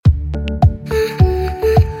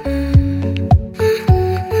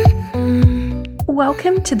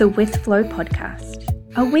Welcome to the With Flow podcast,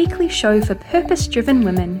 a weekly show for purpose-driven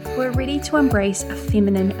women who are ready to embrace a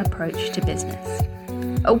feminine approach to business.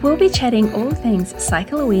 We'll be chatting all things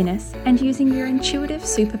cycle awareness and using your intuitive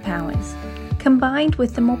superpowers, combined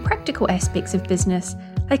with the more practical aspects of business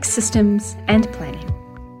like systems and planning.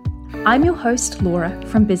 I'm your host, Laura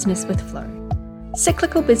from Business with Flow,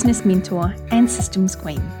 cyclical business mentor and systems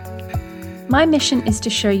queen. My mission is to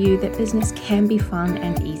show you that business can be fun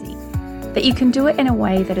and easy, that you can do it in a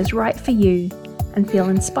way that is right for you and feel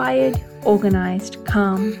inspired, organized,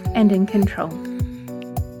 calm, and in control.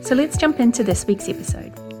 So let's jump into this week's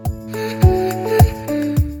episode.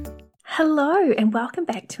 Hello, and welcome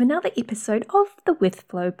back to another episode of the With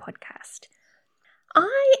Flow podcast.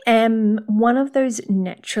 I am one of those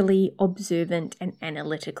naturally observant and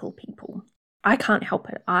analytical people. I can't help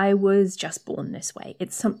it. I was just born this way.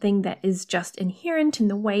 It's something that is just inherent in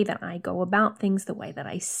the way that I go about things, the way that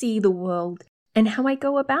I see the world, and how I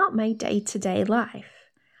go about my day-to-day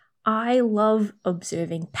life. I love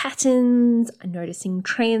observing patterns, noticing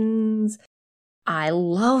trends. I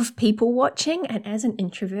love people watching, and as an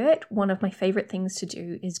introvert, one of my favorite things to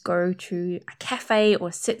do is go to a cafe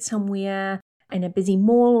or sit somewhere in a busy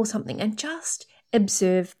mall or something and just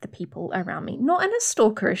observe the people around me. Not in a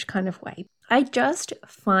stalkerish kind of way. I just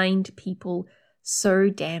find people so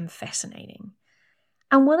damn fascinating.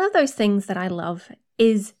 And one of those things that I love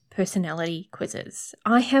is personality quizzes.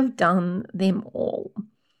 I have done them all.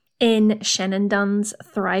 In Shannon Dunn's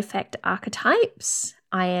Thrive Factor Archetypes,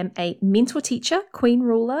 I am a mentor teacher, queen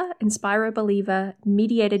ruler, inspirer believer,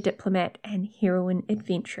 mediator diplomat, and heroine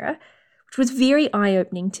adventurer, which was very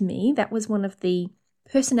eye-opening to me. That was one of the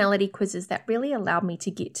personality quizzes that really allowed me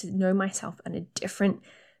to get to know myself on a different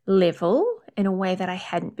level in a way that I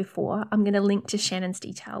hadn't before. I'm going to link to Shannon's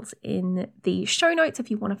details in the show notes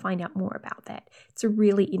if you want to find out more about that. It's a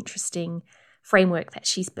really interesting framework that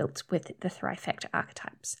she's built with the Thrive Factor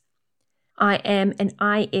Archetypes. I am an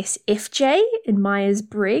ISFJ in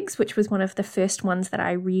Myers-Briggs, which was one of the first ones that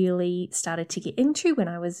I really started to get into when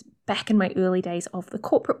I was back in my early days of the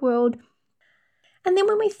corporate world. And then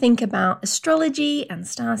when we think about astrology and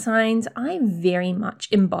star signs, I very much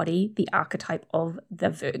embody the archetype of the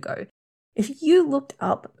Virgo. If you looked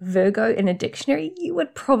up Virgo in a dictionary, you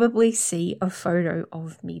would probably see a photo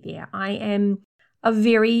of me there. I am a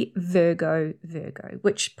very Virgo,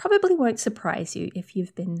 which probably won't surprise you if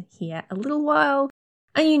you've been here a little while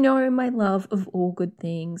and you know my love of all good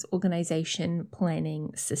things, organization,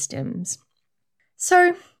 planning, systems.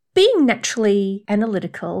 So, being naturally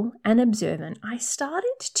analytical and observant, I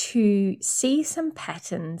started to see some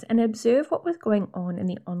patterns and observe what was going on in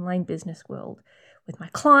the online business world with my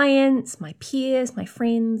clients, my peers, my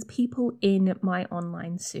friends, people in my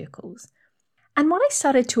online circles. And what I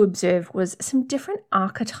started to observe was some different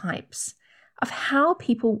archetypes of how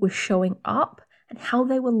people were showing up and how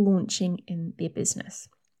they were launching in their business.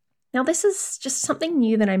 Now, this is just something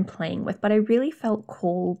new that I'm playing with, but I really felt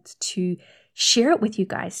called to share it with you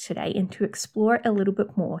guys today and to explore it a little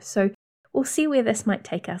bit more. So we'll see where this might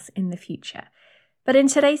take us in the future. But in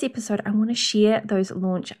today's episode, I want to share those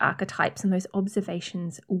launch archetypes and those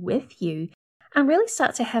observations with you and really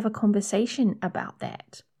start to have a conversation about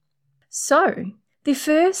that. So the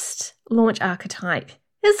first launch archetype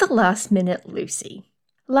is the last minute Lucy.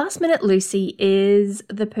 Last minute Lucy is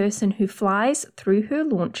the person who flies through her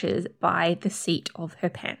launches by the seat of her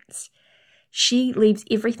pants. She leaves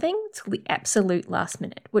everything till the absolute last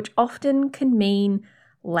minute, which often can mean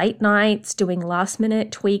late nights, doing last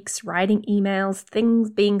minute tweaks, writing emails, things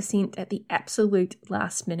being sent at the absolute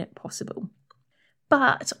last minute possible.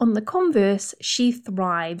 But on the converse, she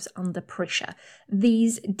thrives under pressure.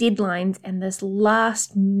 These deadlines and this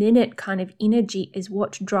last minute kind of energy is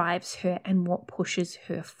what drives her and what pushes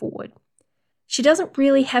her forward. She doesn't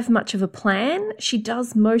really have much of a plan. She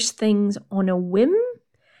does most things on a whim.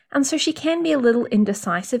 And so she can be a little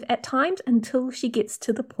indecisive at times until she gets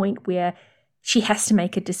to the point where she has to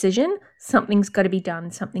make a decision. Something's got to be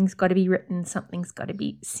done, something's got to be written, something's got to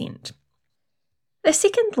be sent. The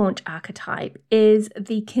second launch archetype is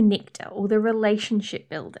the connector or the relationship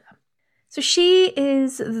builder. So she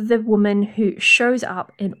is the woman who shows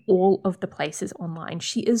up in all of the places online.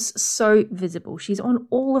 She is so visible. She's on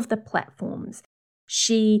all of the platforms.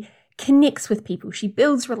 She connects with people, she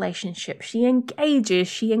builds relationships, she engages,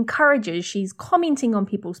 she encourages, she's commenting on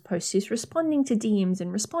people's posts, she's responding to DMs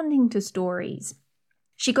and responding to stories.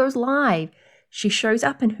 She goes live, she shows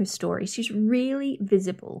up in her stories, she's really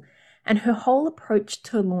visible. And her whole approach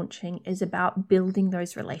to launching is about building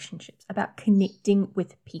those relationships, about connecting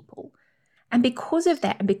with people. And because of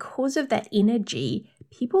that energy,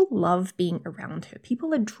 people love being around her.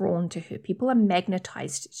 People are drawn to her. People are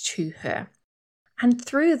magnetized to her. And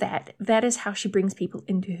through that is how she brings people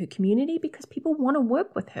into her community, because people want to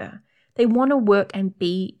work with her. They want to work and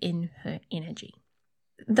be in her energy.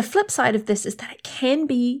 The flip side of this is that it can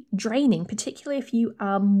be draining, particularly if you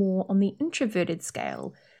are more on the introverted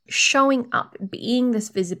scale. Showing up, being this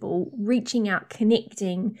visible, reaching out,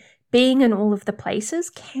 connecting, being in all of the places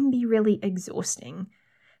can be really exhausting.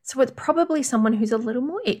 So it's probably someone who's a little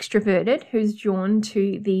more extroverted, who's drawn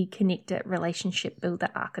to the connector, relationship builder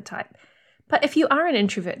archetype. But if you are an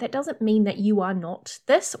introvert, that doesn't mean that you are not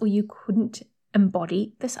this, or you couldn't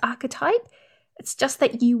embody this archetype. It's just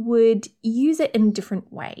that you would use it in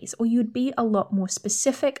different ways, or you'd be a lot more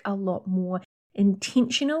specific, a lot more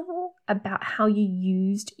intentional about how you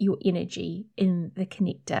used your energy in the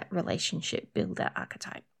connector, relationship builder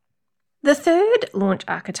archetype. The third launch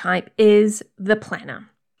archetype is the planner.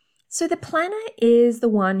 So the planner is the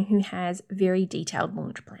one who has very detailed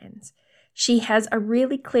launch plans. She has a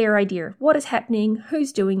really clear idea of what is happening,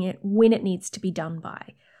 who's doing it, when it needs to be done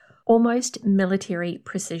by. Almost military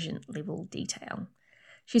precision level detail.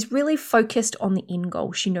 She's really focused on the end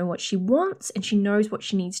goal. She knows what she wants and she knows what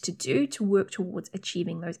she needs to do to work towards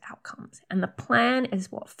achieving those outcomes. And the plan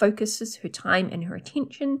is what focuses her time and her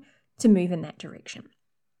attention to move in that direction.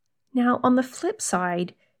 Now, on the flip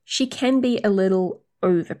side, she can be a little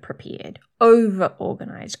over-prepared,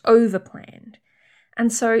 over-organized, over-planned.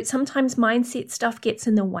 And so sometimes mindset stuff gets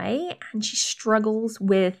in the way and she struggles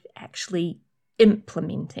with actually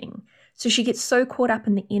implementing. So she gets so caught up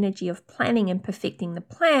in the energy of planning and perfecting the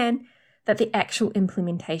plan that the actual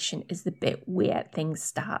implementation is the bit where things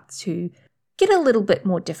start to get a little bit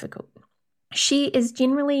more difficult. She is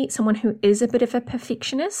generally someone who is a bit of a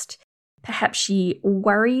perfectionist. Perhaps she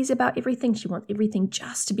worries about everything. She wants everything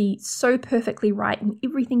just to be so perfectly right and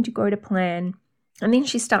everything to go to plan. And then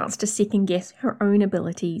she starts to second guess her own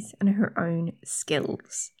abilities and her own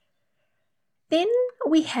skills. Then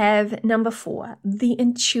we have number 4, the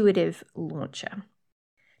intuitive launcher.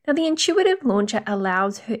 Now, the intuitive launcher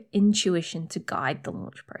allows her intuition to guide the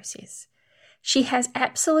launch process. She has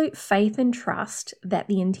absolute faith and trust that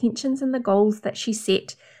the intentions and the goals that she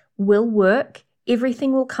set will work.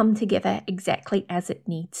 Everything will come together exactly as it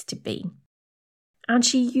needs to be. And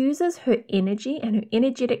she uses her energy and her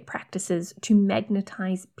energetic practices to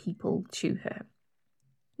magnetize people to her.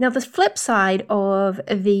 Now, the flip side of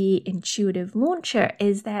the intuitive launcher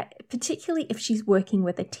is that, particularly if she's working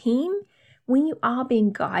with a team, when you are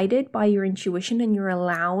being guided by your intuition and you're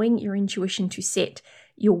allowing your intuition to set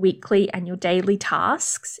your weekly and your daily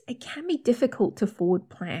tasks, it can be difficult to forward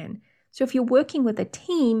plan. So if you're working with a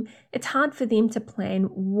team, it's hard for them to plan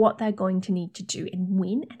what they're going to need to do and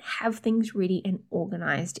when, and have things ready and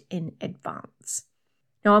organized in advance.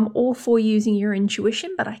 Now, I'm all for using your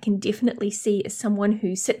intuition, but I can definitely see, as someone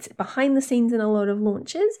who sits behind the scenes in a lot of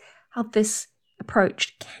launches, how this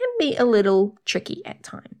approach can be a little tricky at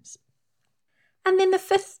times. And then the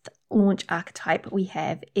 5th launch archetype we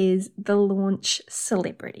have is the launch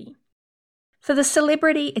celebrity. For the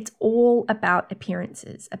celebrity, it's all about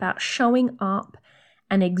appearances, about showing up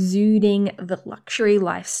and exuding the luxury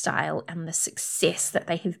lifestyle and the success that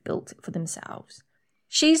they have built for themselves.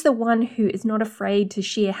 She's the one who is not afraid to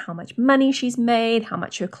share how much money she's made, how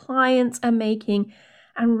much her clients are making,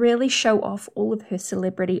 and really show off all of her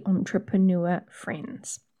celebrity entrepreneur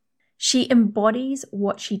friends. She embodies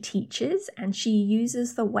what she teaches, and she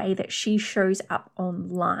uses the way that she shows up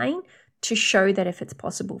online to show that if it's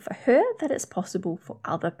possible for her, that it's possible for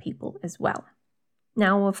other people as well.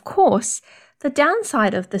 Now, of course, the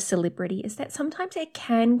downside of the celebrity is that sometimes it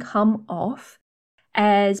can come off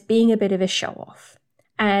as being a bit of a show-off,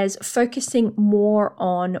 as focusing more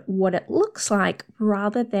on what it looks like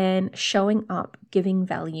rather than showing up, giving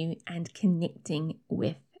value, and connecting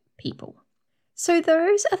with people. So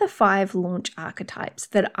those are the 5 launch archetypes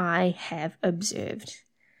that I have observed.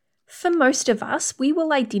 For most of us, we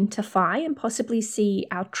will identify and possibly see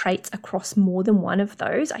our traits across more than one of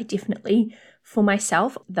those. I definitely, for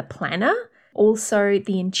myself, the planner, also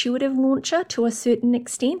the intuitive launcher to a certain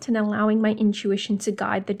extent, and allowing my intuition to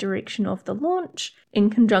guide the direction of the launch in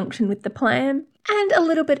conjunction with the plan, and a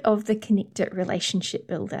little bit of the connector relationship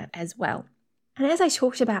builder as well. And as I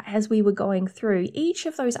talked about as we were going through, each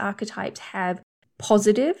of those archetypes have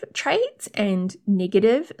positive traits and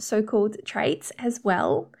negative so-called traits as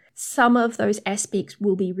well. Some of those aspects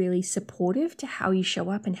will be really supportive to how you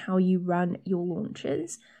show up and how you run your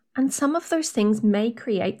launches. And some of those things may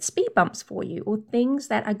create speed bumps for you, or things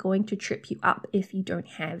that are going to trip you up if you don't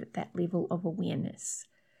have that level of awareness.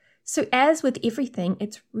 So as with everything,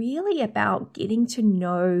 it's really about getting to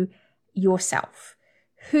know yourself,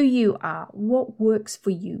 who you are, what works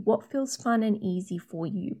for you, what feels fun and easy for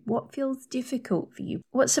you, what feels difficult for you,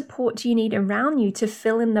 what support do you need around you to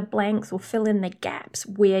fill in the blanks or fill in the gaps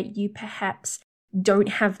where you perhaps don't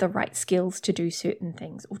have the right skills to do certain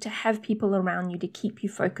things, or to have people around you to keep you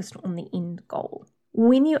focused on the end goal.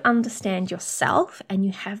 When you understand yourself and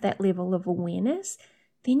you have that level of awareness,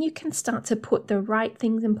 then you can start to put the right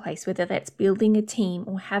things in place, whether that's building a team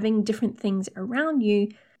or having different things around you,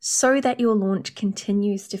 so that your launch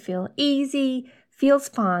continues to feel easy, feels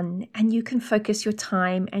fun, and you can focus your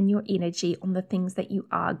time and your energy on the things that you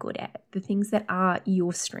are good at, the things that are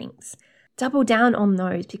your strengths. Double down on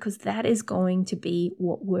those, because that is going to be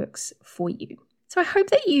what works for you. So I hope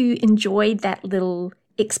that you enjoyed that little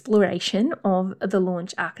exploration of the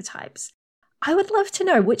launch archetypes. I would love to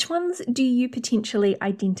know, which ones do you potentially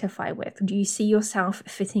identify with? Do you see yourself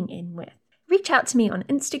fitting in with? Reach out to me on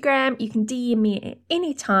Instagram. You can DM me at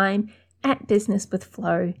any time at Business with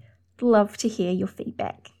Flo. Love to hear your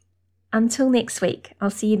feedback. Until next week, I'll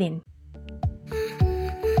see you then.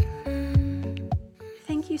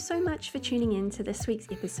 Thank you so much for tuning in to this week's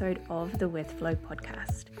episode of the With Flo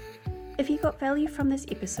podcast. If you got value from this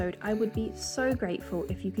episode, I would be so grateful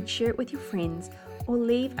if you could share it with your friends or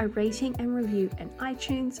leave a rating and review in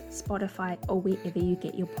iTunes, Spotify, or wherever you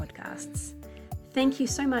get your podcasts. Thank you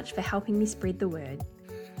so much for helping me spread the word.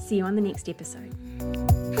 See you on the next episode.